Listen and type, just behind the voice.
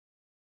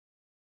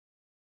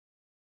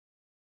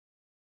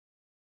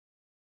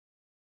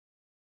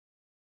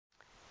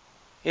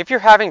If you're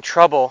having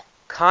trouble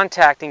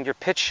contacting your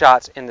pitch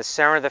shots in the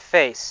center of the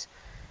face,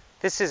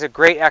 this is a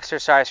great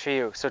exercise for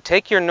you. So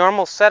take your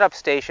normal setup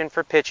station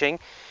for pitching,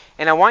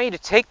 and I want you to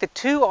take the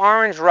two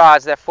orange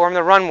rods that form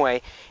the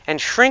runway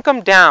and shrink them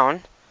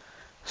down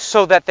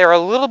so that they're a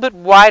little bit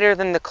wider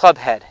than the club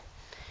head.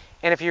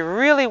 And if you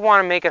really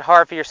want to make it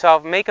hard for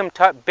yourself, make them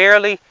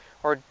barely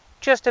or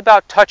just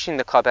about touching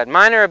the club head.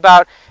 Mine are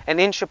about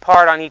an inch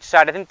apart on each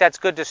side. I think that's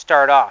good to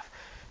start off.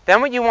 Then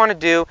what you want to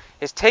do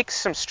is take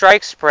some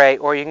strike spray,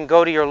 or you can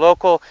go to your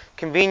local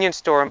convenience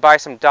store and buy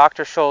some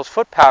Dr. Scholl's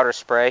foot powder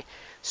spray.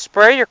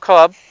 Spray your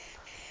club.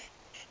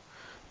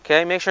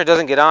 Okay, make sure it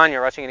doesn't get on you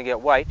or else you're going to get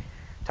white.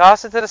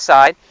 Toss it to the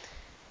side.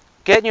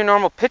 Get your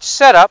normal pitch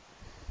setup,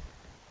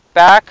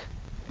 back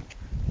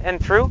and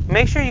through.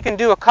 Make sure you can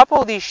do a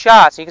couple of these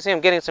shots. You can see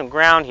I'm getting some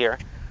ground here.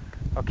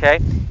 Okay,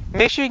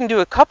 make sure you can do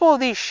a couple of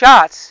these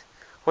shots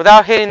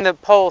without hitting the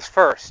poles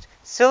first.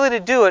 Silly to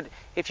do it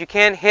if you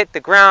can't hit the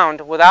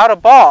ground without a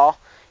ball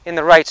in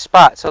the right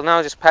spot. So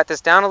now just pat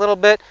this down a little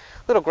bit.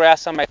 Little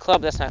grass on my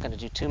club, that's not going to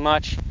do too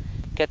much.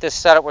 Get this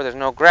set up where there's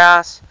no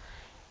grass.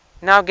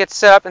 Now get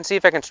set up and see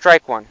if I can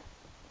strike one.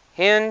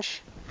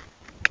 Hinge,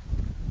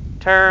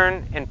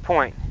 turn, and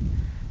point.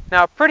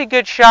 Now a pretty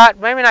good shot.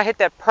 Maybe not hit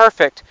that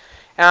perfect.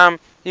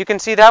 You can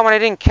see that one I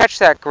didn't catch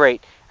that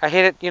great. I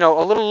hit it,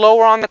 a little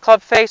lower on the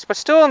club face, but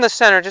still in the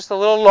center, just a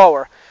little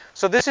lower.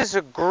 So this is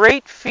a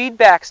great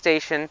feedback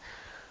station.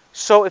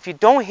 So if you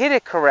don't hit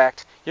it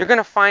correct, you're going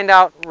to find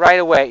out right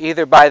away,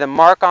 either by the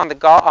mark on the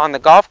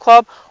golf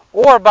club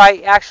or by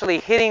actually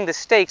hitting the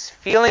stakes,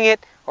 feeling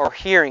it or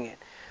hearing it.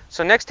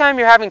 So next time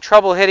you're having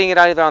trouble hitting it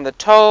either on the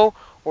toe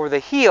or the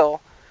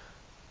heel,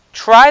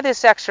 try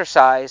this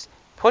exercise.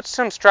 Put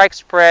some strike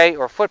spray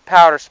or foot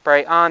powder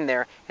spray on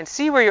there and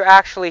see where you're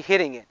actually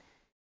hitting it.